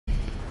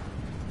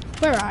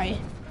Where are you?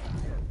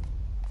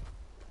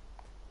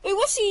 Wait,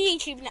 what's your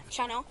YouTube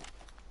channel?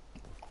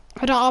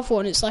 I don't have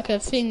one. It's like a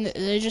thing that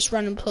they just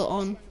random put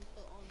on.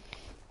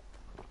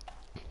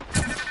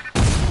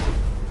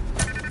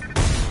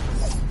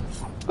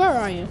 Where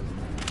are you?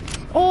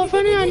 Oh, if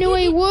only I knew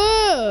where you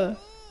were.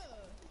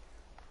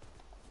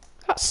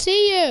 Can't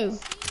see you.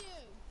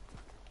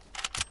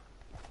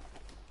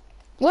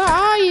 Where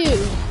are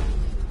you?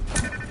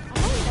 I don't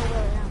even know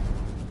where I am.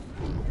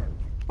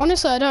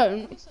 Honestly, I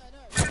don't.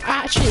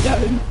 I actually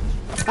don't.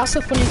 That's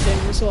the funny thing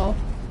as well.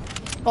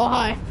 Oh,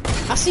 hi.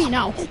 I see you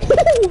now.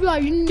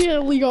 Like, you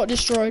nearly got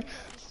destroyed.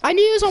 I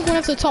knew it was on one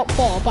of the top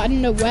 4, but I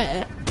didn't know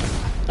where.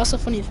 That's the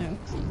funny thing.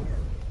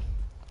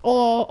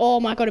 Oh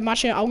my god,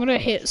 imagine I'm gonna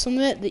hit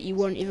something that you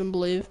won't even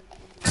believe.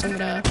 So I'm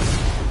gonna...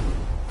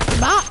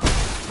 Bap!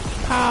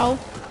 Pow.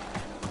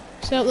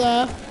 Stay up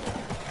there.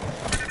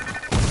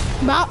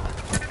 Bap!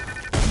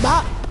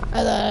 Bap!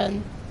 And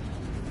then...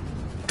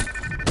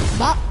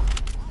 Bap!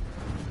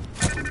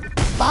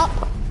 Bap!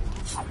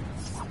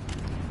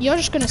 You're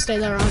just gonna stay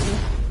there, aren't you?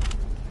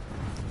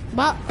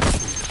 Bap!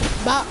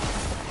 Bap!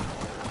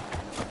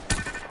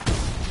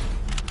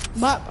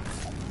 Bap!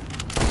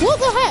 What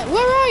the heck?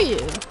 Where are you?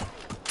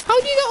 How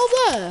do you get up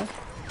there?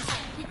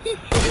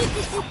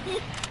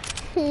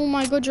 Oh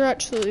my god, you're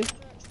actually...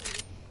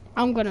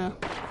 I'm gonna...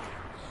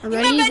 Ready?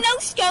 Remember, no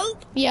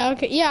scope? Yeah,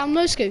 okay. Yeah, I'm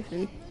no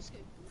scoping.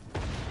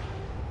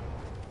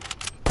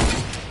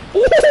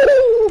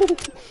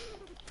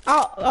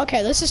 Oh,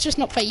 okay, this is just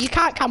not fair. You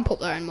can't camp up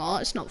there anymore.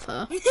 It's not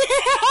fair.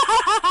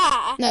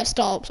 No, it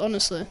stops,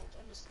 honestly.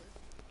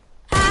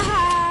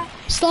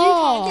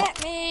 Stop! You can't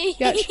get me.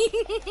 Yeah,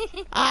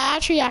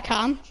 actually, I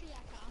can.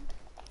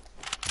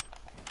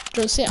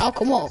 Just see, I'll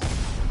come up.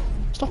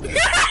 Stop.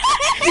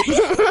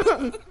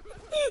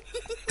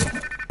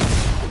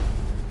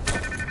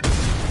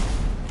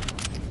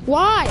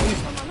 Why?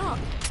 Am I not?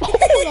 Oh,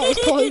 that was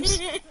close.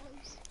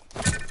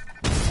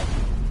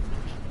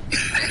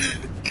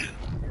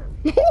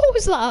 What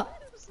was that?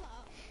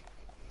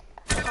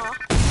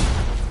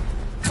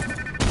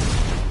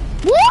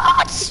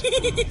 What?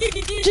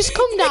 Just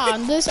come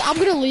down. I'm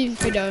gonna leave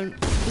if you don't.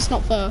 It's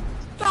not fair.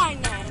 Fine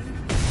then.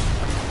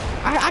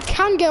 I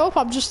can get up.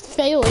 I'm just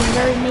failing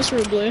very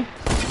miserably.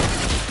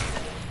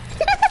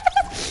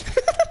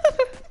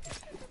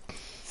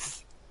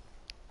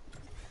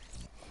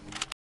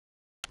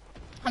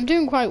 I'm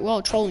doing quite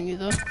well trolling you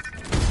though.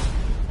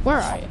 Where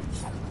are you?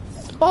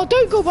 Oh,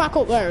 don't go back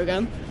up there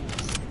again.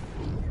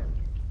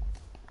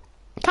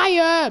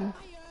 Kyan!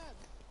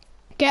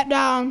 Get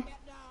down.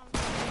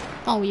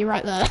 Oh, you're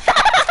right there.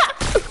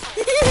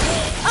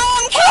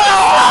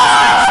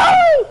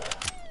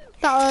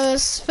 That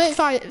was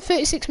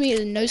 36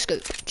 meters no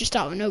scope, just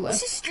out of nowhere.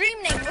 What's your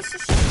stream name? What's your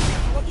stream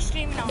name? What are you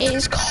streaming on? It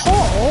is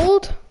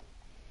called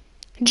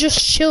Just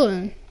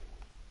Chillin'.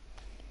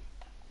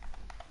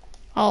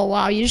 Oh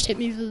wow, you just hit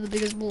me with the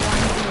biggest blind in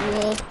the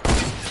world.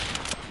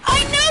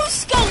 I know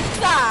scoped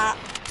that!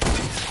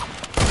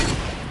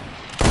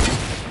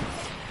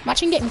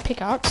 Imagine getting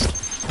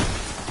pickaxed.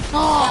 Yeah,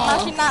 Oh,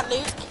 imagine that,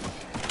 Luke.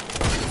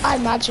 I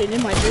imagine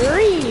in my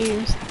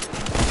dreams.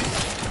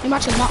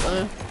 Imagine that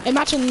though.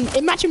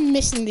 Imagine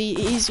missing the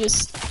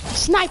easiest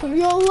snipe of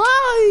your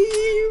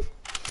life.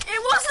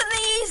 It wasn't the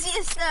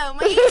easiest though.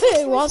 My easiest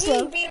It was you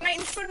wasn't. being right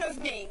in front of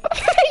me.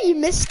 You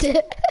missed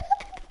it.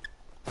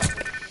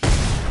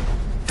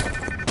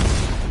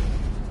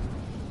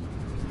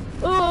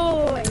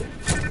 Oh, wait.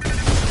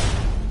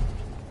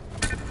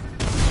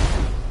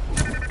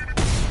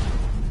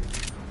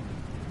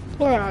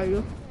 Where are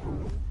you?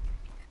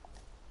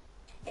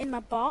 In my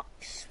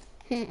box.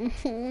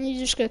 You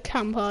just go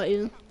camp, aren't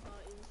you?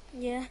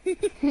 Yeah.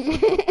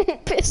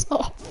 Piss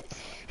off.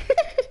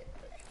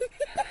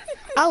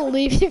 I'll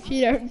leave if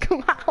you don't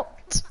come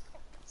out.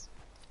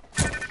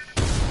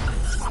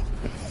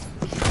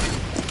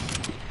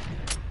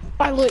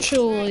 I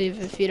literally will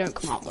leave if you don't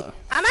come out though.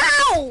 I'm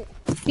out!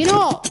 You know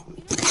what?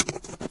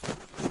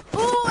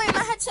 Oh, wait,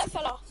 my headset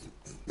fell off.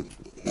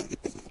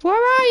 Where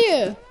are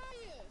you?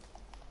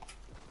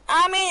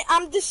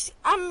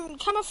 I'm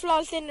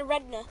camouflaged in the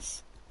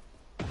redness.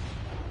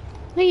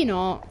 No, you're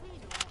not.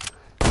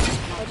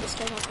 I just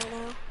came out right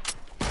now.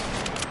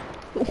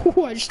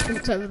 Oh, I just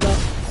jumped over that.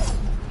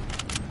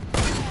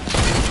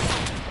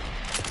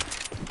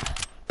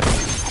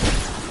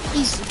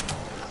 Easy.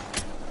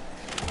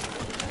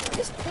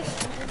 Just push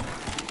me.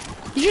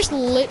 You just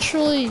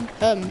literally,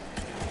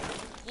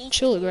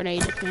 chili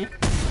grenaded me.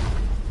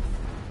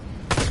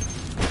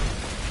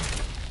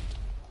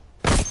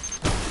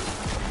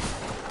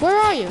 Where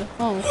are you?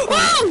 Oh.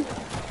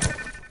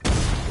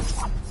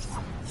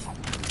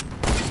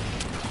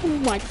 Oh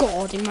my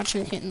god,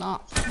 imagine hitting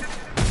that.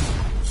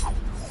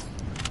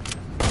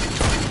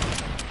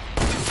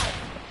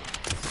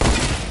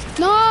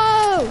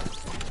 No!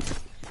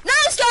 No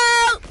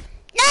scope!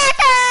 No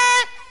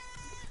scope!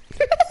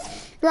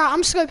 Right,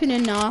 I'm scoping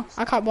in now.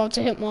 I can't bother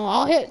to hit more.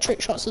 I'll hit trick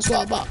shots as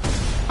well, but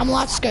I'm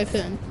allowed to scope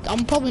in.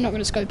 I'm probably not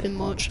going to scope in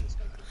much.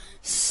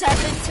 7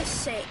 to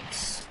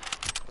 6.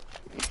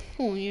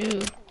 Oh,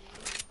 you.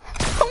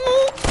 Oh,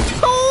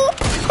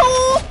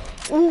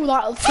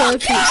 that third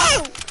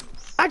piece.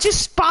 I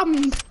just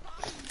spammed.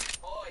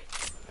 Oi,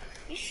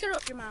 You shut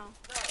up your mouth.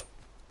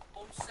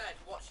 no. Said,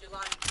 watch your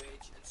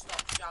language and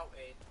stop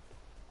shouting.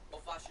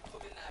 Otherwise you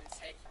come in there and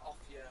take it off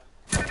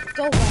you.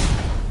 Go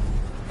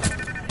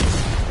away.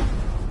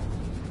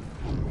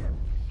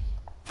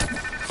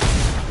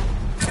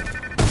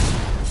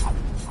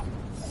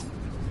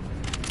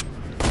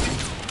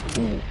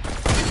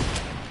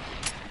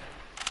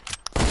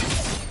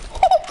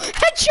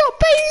 Headshot,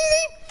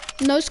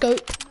 baby! No scope.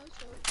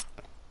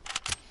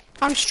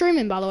 I'm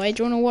streaming, by the way.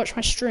 Do you want to watch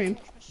my stream?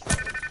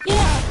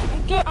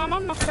 Yeah, I'm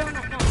on my phone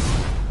right now.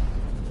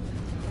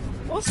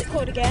 What's it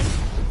called again?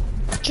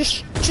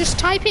 Just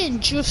type in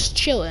just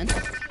chilling.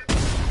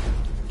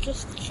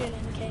 Just chilling,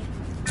 okay.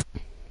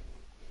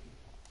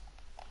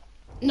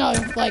 No,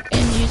 like in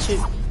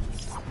YouTube.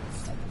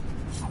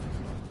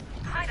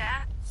 Hi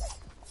there.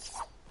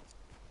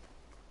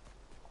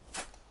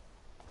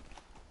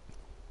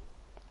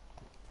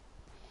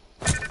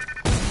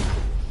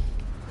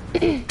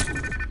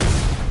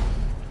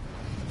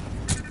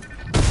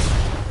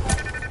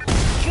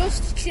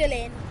 Just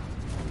chilling.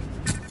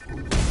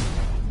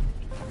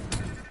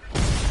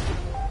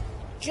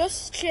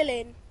 Just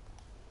chilling.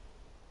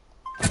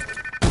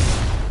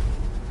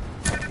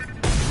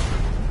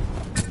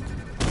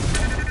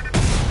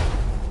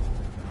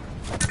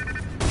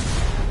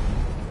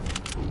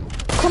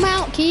 Come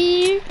out,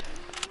 kid.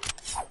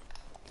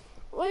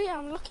 Wait,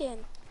 I'm looking.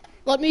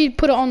 Let me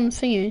put it on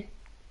thingy.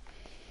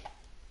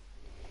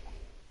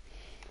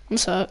 One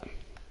sec.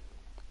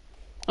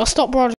 I'll stop broadcasting.